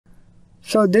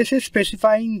So this is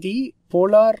specifying the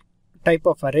polar type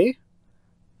of array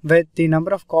with the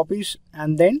number of copies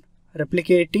and then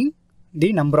replicating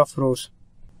the number of rows.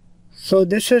 So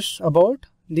this is about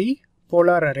the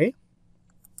polar array.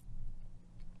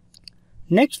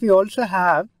 Next, we also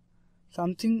have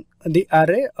something, the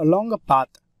array along a path.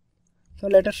 So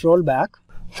let us roll back.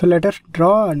 So let us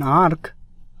draw an arc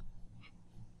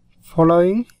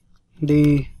following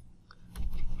the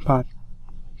path.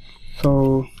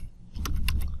 So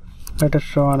let us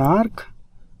draw an arc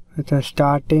with a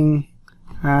starting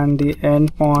and the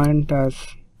end point as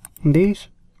these.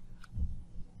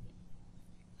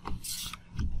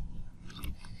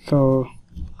 So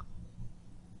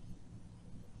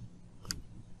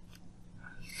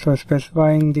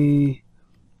specifying the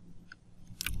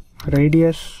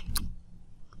radius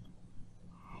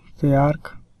of the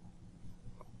arc.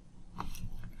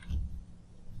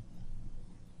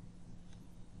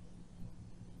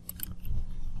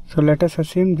 So let us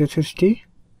assume this is the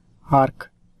arc.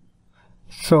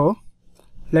 So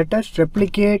let us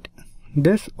replicate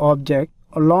this object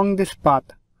along this path.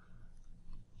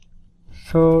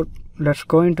 So let's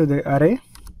go into the array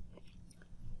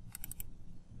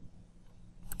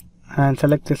and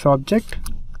select this object,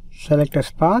 select as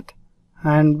path,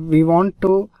 and we want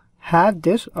to have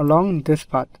this along this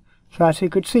path. So as you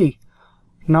could see,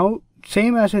 now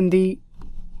same as in the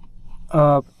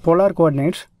polar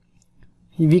coordinates,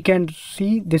 we can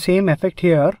see the same effect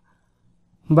here,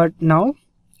 but now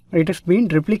it is being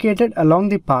replicated along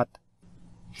the path.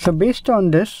 So based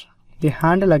on this, the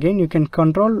handle, again you can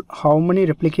control how many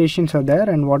replications are there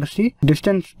and what is the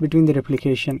distance between the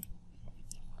replication.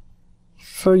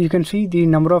 So you can see the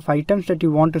number of items that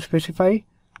you want to specify,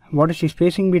 what is the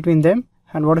spacing between them,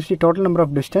 and what is the total number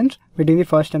of distance between the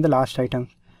first and the last items.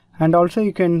 And also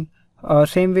you can,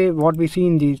 same way what we see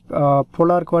in the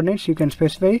polar coordinates, you can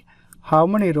specify how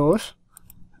many rows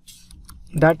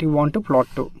that you want to plot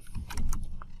to.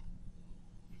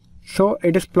 So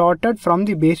it is plotted from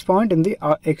the base point in the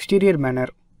exterior manner.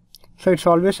 So it's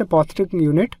always a positive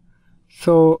unit.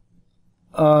 So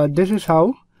this is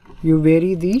how you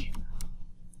vary the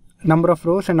number of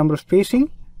rows and number of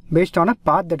spacing based on a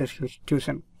path that is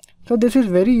chosen. So this is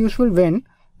very useful when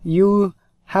you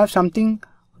have something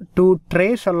to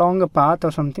trace along a path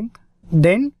or something.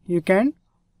 Then you can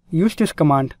use this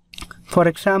command. For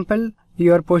example,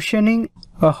 you are positioning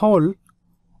a hole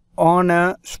on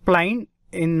a spline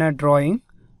in a drawing.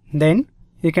 Then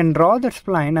you can draw that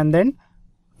spline and then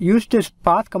use this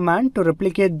path command to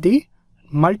replicate the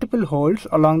multiple holes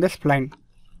along the spline.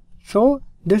 So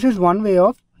this is one way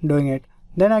of doing it.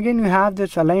 Then again you have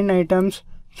this align items,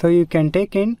 so you can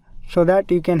take in so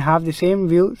that you can have the same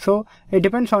view. So it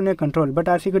depends on your control, but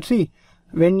as you could see,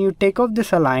 when you take off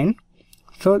this align,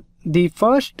 so the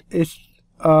first is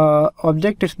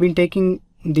object is been taking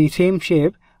the same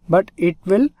shape, but it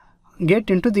will get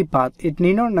into the path. It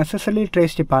need not necessarily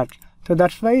trace the path. So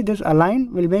that's why this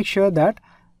align will make sure that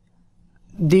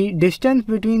the distance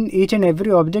between each and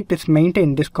every object is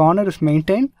maintained. This corner is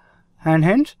maintained and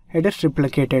hence it is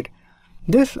replicated.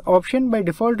 This option by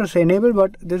default is enabled,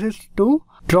 but this is to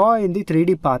draw in the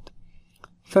 3D path.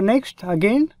 So next,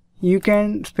 again you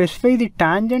can specify the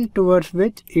tangent towards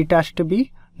which it has to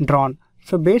be drawn.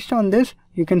 So based on this,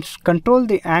 you can control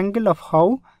the angle of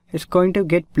how it's going to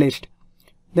get placed.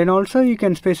 Then also you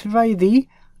can specify the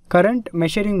current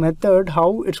measuring method,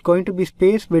 how it's going to be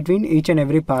spaced between each and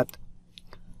every path.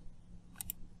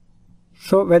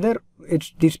 So whether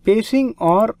it's the spacing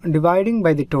or dividing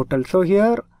by the total. So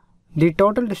here the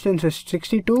total distance is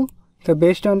 62. So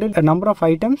based on the number of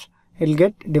items, it will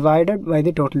get divided by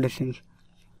the total distance.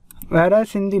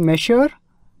 Whereas in the measure,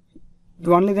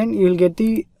 only then you will get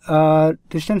the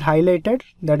distance highlighted.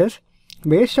 That is,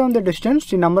 based on the distance,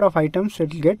 the number of items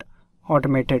it will get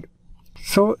automated.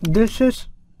 So this is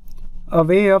a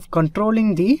way of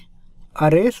controlling the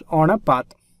arrays on a path.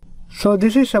 So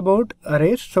this is about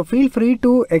arrays. So feel free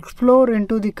to explore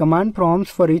into the command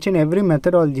prompts for each and every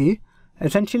methodology.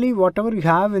 Essentially whatever you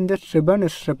have in this ribbon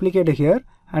is replicated here,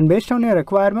 and based on your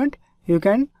requirement you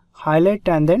can highlight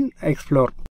and then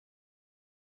explore.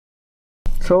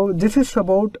 So this is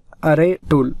about array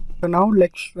tool. So now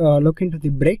let's look into the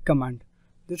break command.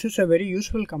 This is a very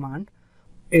useful command.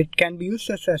 It can be used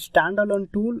as a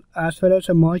standalone tool as well as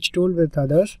a merge tool with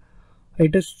others.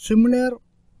 It is similar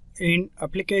in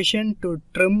application to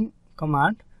trim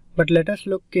command, but let us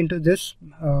look into this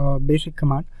basic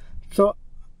command. So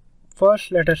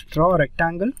first let us draw a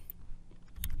rectangle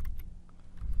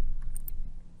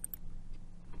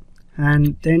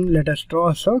and then let us draw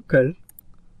a circle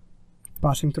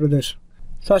passing through this.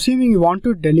 So assuming you want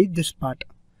to delete this part,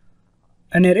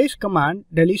 An erase command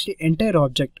deletes the entire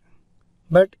object,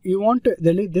 but you want to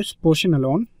delete this portion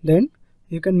alone, then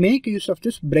you can make use of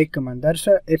this break command. There's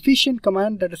an efficient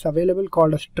command that is available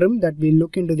called as trim that we'll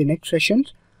look into the next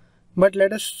sessions. But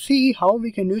let us see how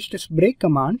we can use this break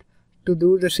command to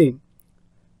do the same.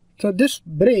 So this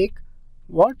break,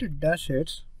 what it does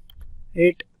is,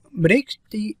 it breaks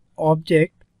the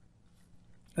object,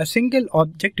 a single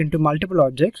object, into multiple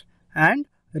objects and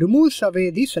removes away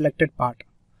the selected part.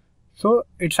 So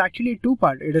it's actually two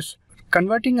parts. It is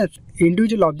converting an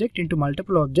individual object into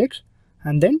multiple objects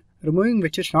and then removing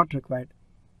which is not required.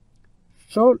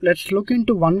 So let's look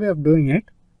into one way of doing it.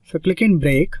 So click in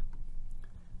break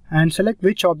and select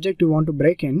which object you want to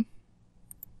break in.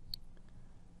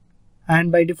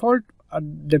 And by default,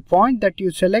 the point that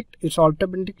you select is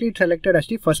automatically selected as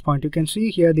the first point. You can see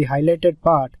here the highlighted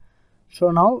part.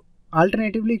 So now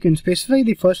alternatively you can specify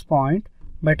the first point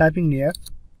by typing here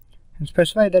and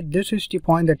specify that this is the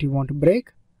point that you want to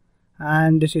break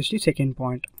and this is the second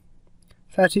point.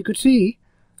 So as you could see,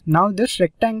 now this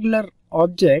rectangular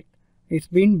object is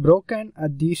being broken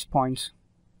at these points.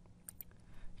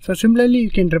 So similarly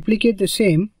you can replicate the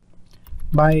same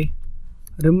by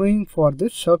removing for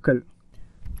this circle.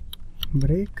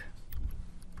 Break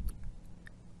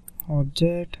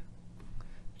object,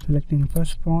 selecting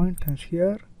first point as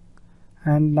here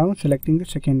and now selecting the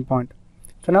second point.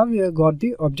 So now we have got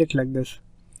the object like this.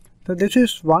 So this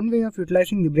is one way of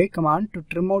utilizing the break command to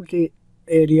trim out the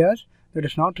areas that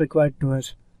is not required to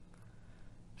us.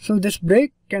 So this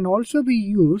break can also be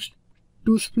used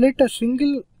to split a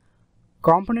single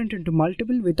component into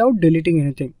multiple without deleting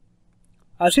anything.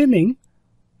 Assuming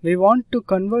we want to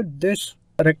convert this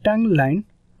rectangle line,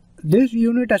 this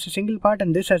unit as a single part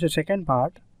and this as a second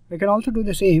part, we can also do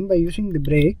the same by using the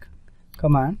break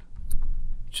command,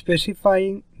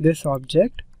 specifying this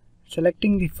object,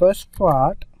 selecting the first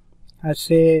part as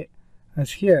say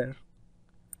as here,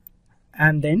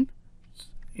 and then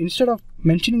instead of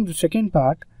mentioning the second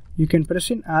part, you can press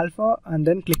in alpha and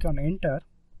then click on enter.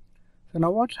 So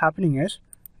now what's happening is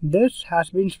this has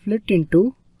been split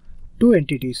into two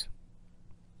entities.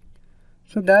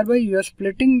 So thereby you are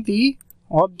splitting the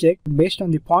object based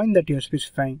on the point that you are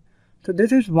specifying. So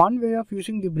this is one way of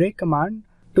using the break command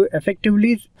to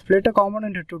effectively split a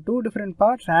component into two different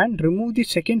parts and remove the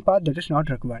second part that is not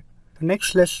required.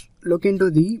 Next, let's look into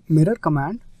the mirror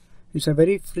command. It's a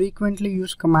very frequently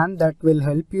used command that will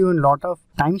help you in a lot of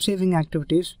time-saving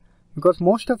activities because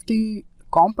most of the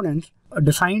components are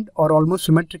designed or almost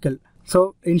symmetrical.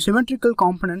 So in symmetrical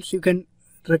components, you can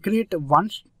recreate one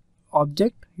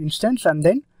object instance and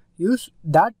then use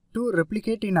that to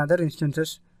replicate in other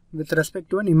instances with respect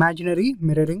to an imaginary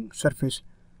mirroring surface.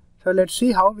 So let's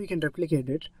see how we can replicate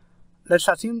it. Let's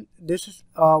assume this is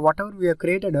whatever we have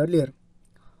created earlier.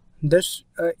 This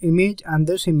image and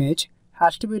this image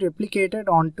has to be replicated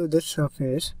onto this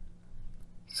surface.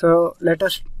 So let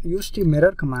us use the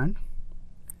mirror command.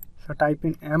 So type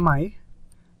in mi,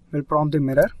 will prompt the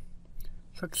mirror.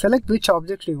 So select which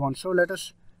objects we want. So let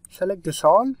us select this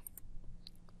all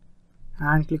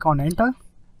and click on enter.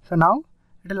 So now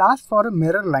it will ask for a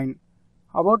mirror line.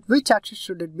 About which axis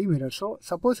should it be mirrored? So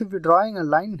suppose if we're drawing a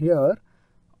line here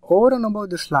over and above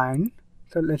this line,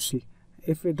 so let's see,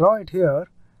 if we draw it here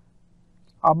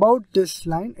about this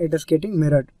line, it is getting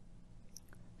mirrored.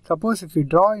 Suppose if we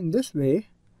draw in this way,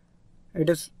 it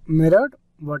is mirrored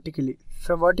vertically.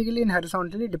 So vertically and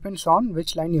horizontally depends on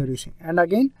which line you are using, and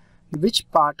again which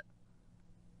part,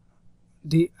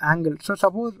 the angle. So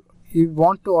suppose you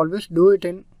want to always do it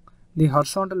in the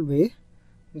horizontal way,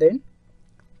 then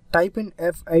type in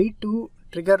F8 to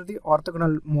trigger the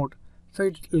orthogonal mode. So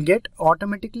it will get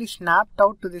automatically snapped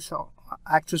out to this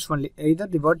axis only, either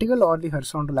the vertical or the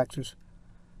horizontal axis.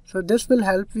 So this will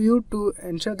help you to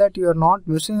ensure that you are not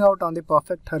missing out on the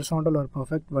perfect horizontal or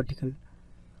perfect vertical.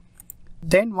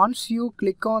 Then once you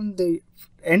click on the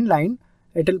end line,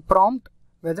 it will prompt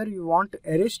whether you want to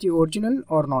erase the original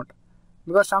or not.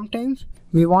 Because sometimes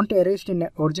we want to erase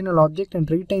the original object and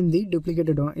retain the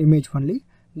duplicated image only.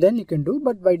 Then you can do,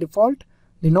 but by default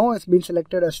the no has been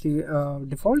selected as the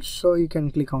default, so you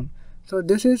can click on. So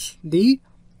this is the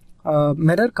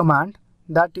mirror command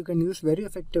that you can use very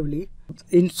effectively.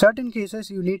 In certain cases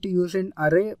you need to use an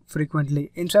array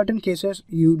frequently. In certain cases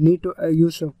you need to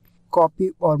use a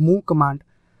copy or move command,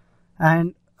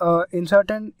 and in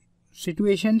certain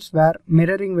situations where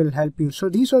mirroring will help you. So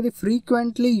these are the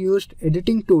frequently used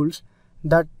editing tools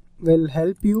that will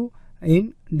help you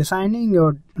in designing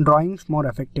your drawings more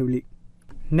effectively.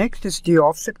 Next is the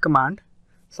offset command.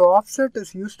 So offset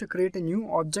is used to create a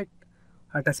new object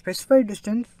at a specified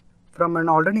distance from an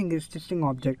already existing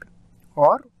object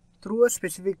or through a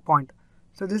specific point.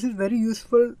 So this is very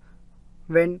useful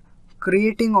when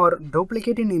creating or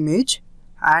duplicating image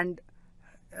and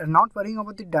not worrying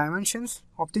about the dimensions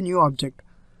of the new object.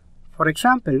 For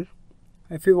example,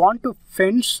 if you want to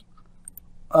fence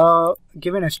a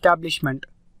given establishment,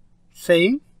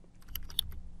 saying,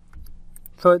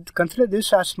 so consider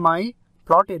this as my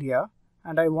plot area,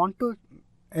 and I want to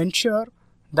ensure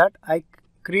that I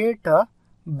create a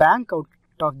bank out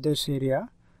of this area.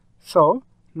 So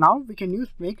now we can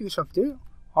make use of the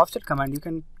offset command. You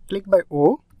can click by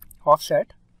O,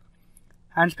 offset,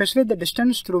 and specify the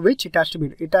distance through which it has to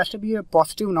be. It has to be a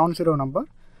positive non-zero number.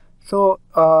 So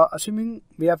assuming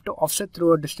we have to offset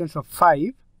through a distance of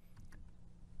 5,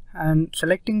 and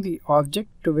selecting the object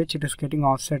to which it is getting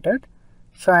offsetted.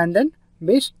 So and then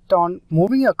based on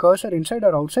moving your cursor inside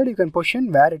or outside, you can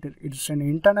position where it is. It's an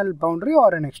internal boundary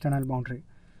or an external boundary.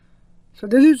 So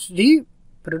this is the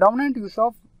predominant use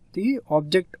of the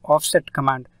object offset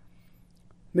command,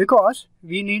 because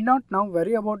we need not now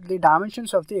worry about the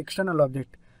dimensions of the external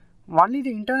object. Only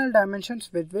the internal dimensions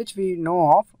with which we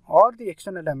know of, or the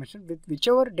external dimension with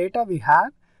whichever data we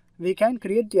have, we can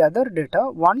create the other data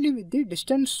only with the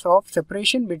distance of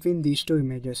separation between these two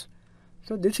images.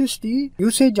 So this is the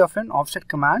usage of an offset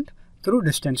command through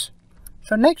distance.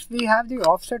 So next we have the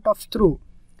offset of through.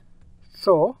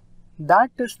 So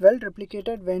that is well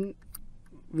replicated when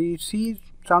we see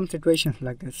some situations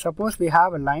like this. Suppose we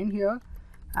have a line here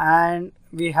and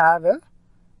we have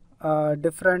a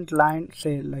different line,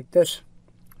 say like this.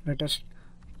 Let us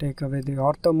take away the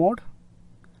ortho mode.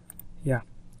 Yeah.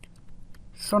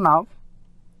 So now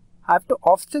I have to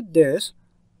offset this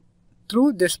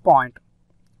through this point.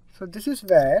 So this is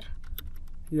where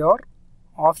your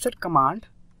offset command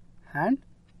and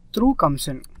through comes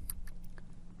in.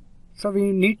 So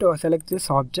we need to select this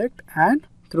object and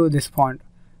through this point.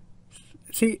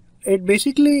 See, it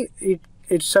basically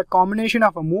it's a combination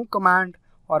of a move command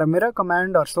or a mirror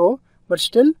command or so, but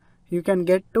still you can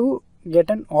get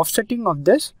an offsetting of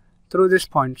this through this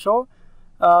point. So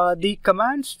the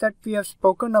commands that we have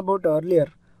spoken about earlier,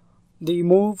 the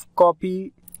move,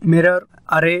 copy, mirror,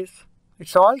 erase,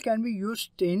 it's all can be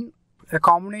used in a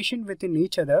combination within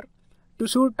each other to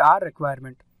suit our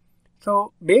requirement.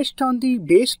 So based on the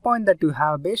base point that you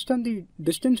have, based on the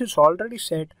distances already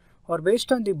set, or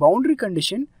based on the boundary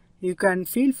condition, you can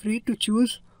feel free to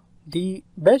choose the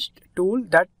best tool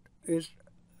that is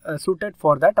suited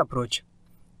for that approach.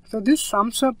 So this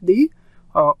sums up the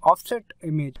offset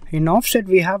image. In offset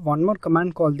we have one more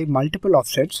command called the multiple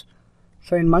offsets.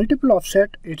 So in multiple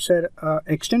offset, it's a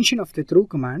extension of the through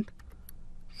command.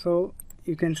 So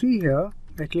you can see here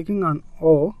by clicking on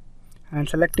O and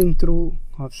selecting through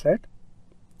offset,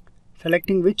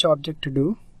 selecting which object to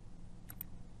do,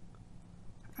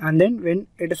 and then when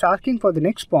it is asking for the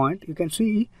next point, you can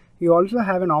see you also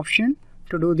have an option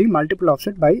to do the multiple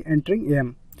offset by entering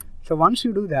M. So once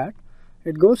you do that,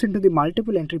 it goes into the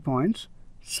multiple entry points.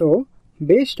 So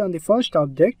based on the first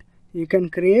object, you can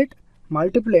create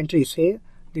multiple entries. Say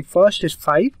the first is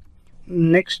 5,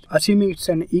 next assuming it's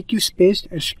an EQ space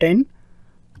is 10,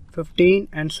 15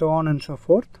 and so on and so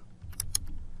forth.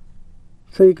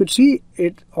 So you could see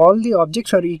it, all the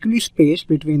objects are equally spaced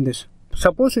between this.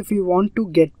 Suppose if you want to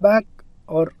get back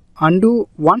or undo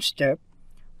one step,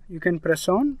 you can press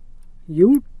on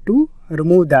U to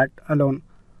remove that alone.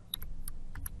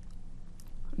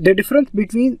 The difference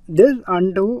between this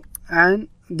undo and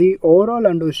the overall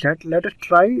undo is that, let us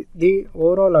try the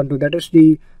overall undo, that is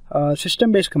the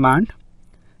system based command.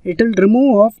 It will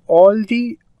remove off all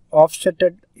the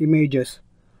offsetted images.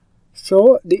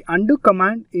 So the undo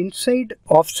command inside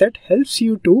offset helps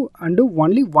you to undo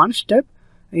only one step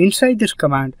inside this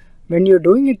command. When you're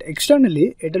doing it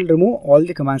externally, it will remove all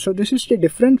the commands. So this is the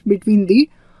difference between the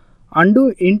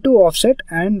undo into offset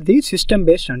and the system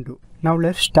based undo. Now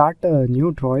let's start a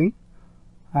new drawing,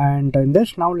 and in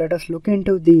this now let us look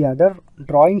into the other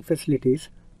drawing facilities,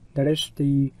 that is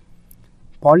the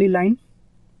polyline,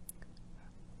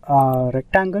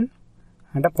 rectangle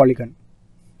and a polygon.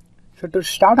 So to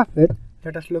start off with,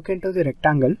 let us look into the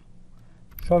rectangle.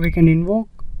 So we can invoke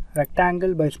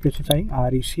rectangle by specifying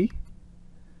REC.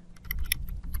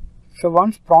 So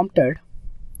once prompted,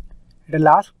 it will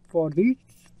ask for the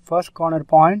first corner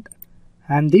point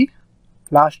and the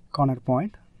last corner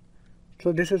point.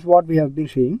 So this is what we have been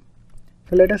seeing.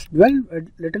 So let us dwell a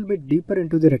little bit deeper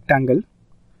into the rectangle.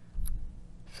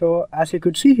 So as you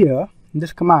could see here in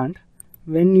this command,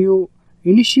 when you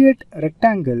initiate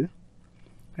rectangle,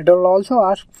 it will also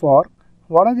ask for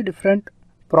what are the different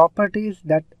properties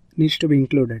that needs to be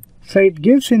included. So it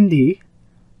gives in the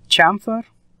chamfer,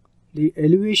 the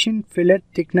elevation, fillet,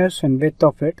 thickness and width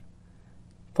of it.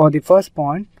 for the first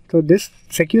point. So this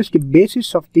secures the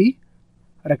basis of the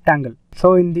rectangle.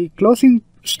 So in the closing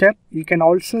step, you can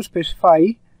also specify,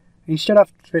 instead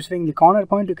of specifying the corner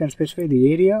point, you can specify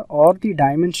the area or the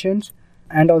dimensions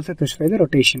and also specify the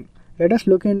rotation. Let us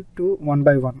look into one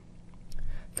by one.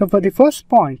 So for the first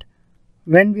point,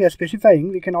 when we are specifying,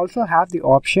 we can also have the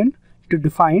option to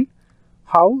define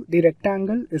how the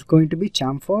rectangle is going to be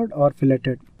chamfered or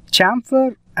filleted.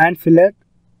 Chamfer and fillet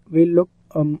will look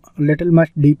a little much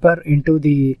deeper into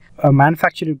the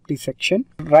manufacturability section.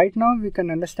 Right now we can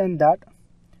understand that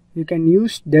you can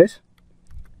use this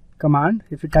command.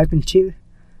 If you type in chill,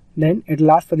 then it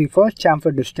will ask for the first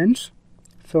chamfer distance.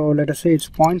 So let us say it's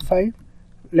 0.5.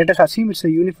 Let us assume it's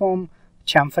a uniform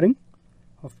chamfering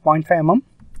of 0.5 mm,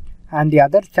 and the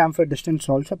other chamfer distance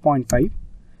also 0.5.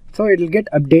 So it will get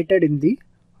updated in the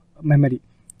memory.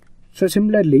 So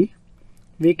similarly,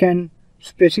 we can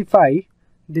specify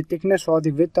the thickness or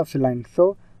the width of the line.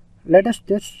 So let us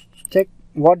just check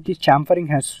what the chamfering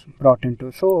has brought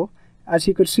into. So as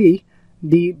you could see,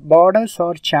 the borders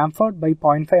are chamfered by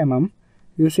 0.5 mm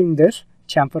using this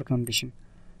chamfer condition.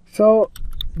 So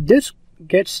this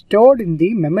gets stored in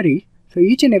the memory. So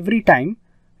each and every time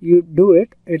you do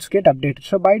it, it's get updated.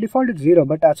 So by default it's 0,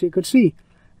 but as you could see,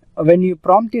 when you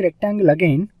prompt the rectangle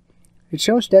again, it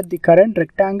shows that the current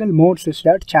rectangle modes is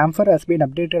that chamfer has been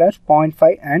updated as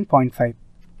 0.5 and 0.5.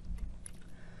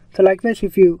 So likewise,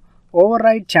 if you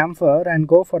override chamfer and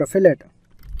go for a fillet,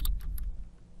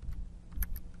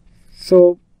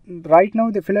 so right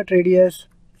now the fillet radius,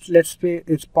 let's say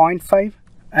it's 0.5,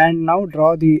 and now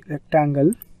draw the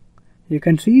rectangle. You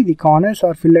can see the corners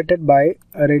are filleted by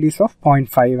a radius of 0.5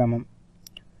 mm.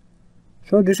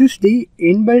 So this is the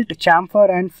inbuilt chamfer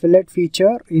and fillet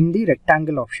feature in the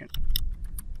rectangle option.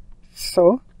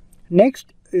 So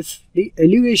next is the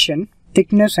elevation,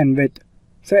 thickness and width.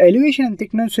 So elevation and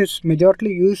thickness is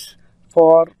majorly used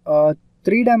for a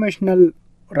three-dimensional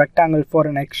rectangle for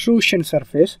an extrusion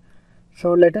surface.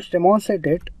 So let us demonstrate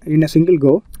it in a single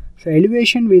go. So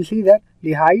elevation, we'll see that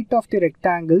the height of the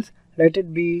rectangles, let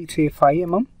it be say 5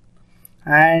 mm,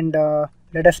 and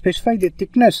let us specify the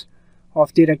thickness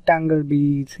of the rectangle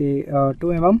be say 2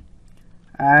 mm,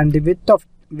 and the width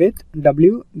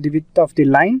W, the width of the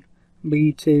line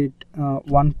be say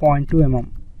 1.2 mm.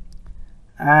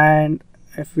 And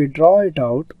if we draw it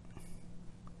out,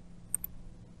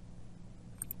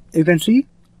 you can see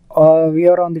we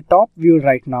are on the top view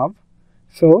right now.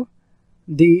 So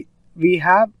we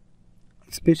have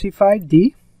specified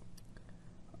the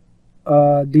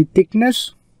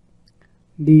thickness,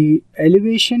 the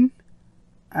elevation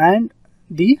and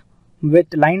the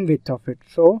width, line width of it.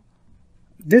 So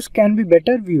this can be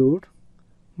better viewed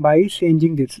by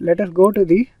changing this. Let us go to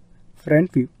the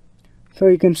front view. So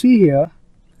you can see here,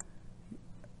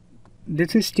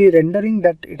 this is the rendering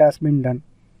that it has been done.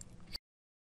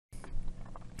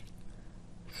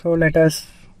 So let us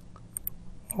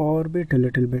orbit a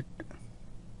little bit.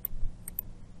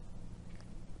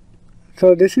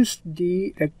 So this is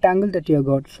the rectangle that you have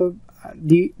got. So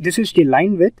this is the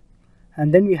line width,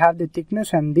 and then we have the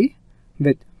thickness and the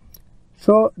width.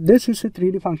 So this is a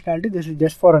 3D functionality. This is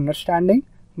just for understanding,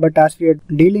 but as we are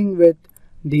dealing with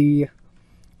the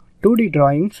 2D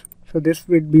drawings, so this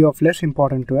would be of less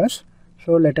importance to us.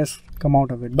 So let us come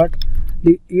out of it. But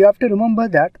you have to remember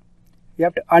that you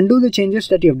have to undo the changes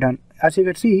that you have done. As you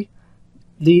can see,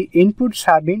 the inputs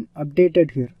have been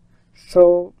updated here.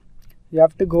 So you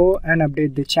have to go and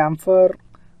update the chamfer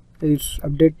is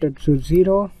updated to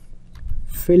 0,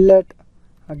 fillet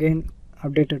again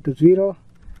updated to 0,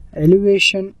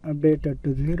 elevation updated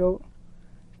to 0,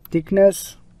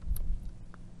 thickness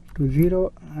to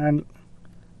 0, and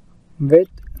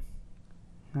width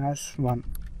as 1.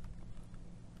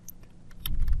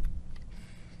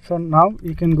 So now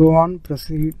you can go on,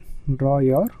 proceed, draw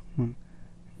your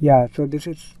yeah. So this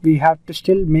is, we have to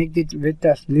still make the width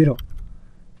as 0.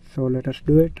 So let us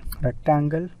do it,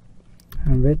 rectangle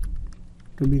and width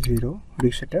to be 0,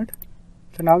 resetted.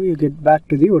 So now you get back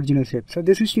to the original shape. So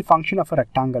this is the function of a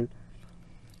rectangle.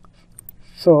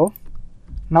 So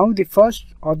now the first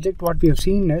object what we have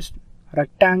seen is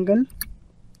rectangle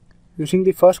using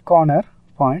the first corner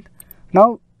point.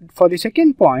 Now for the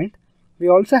second point, we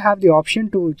also have the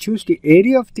option to choose the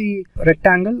area of the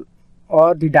rectangle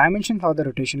or the dimensions or the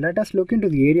rotation. Let us look into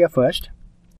the area first.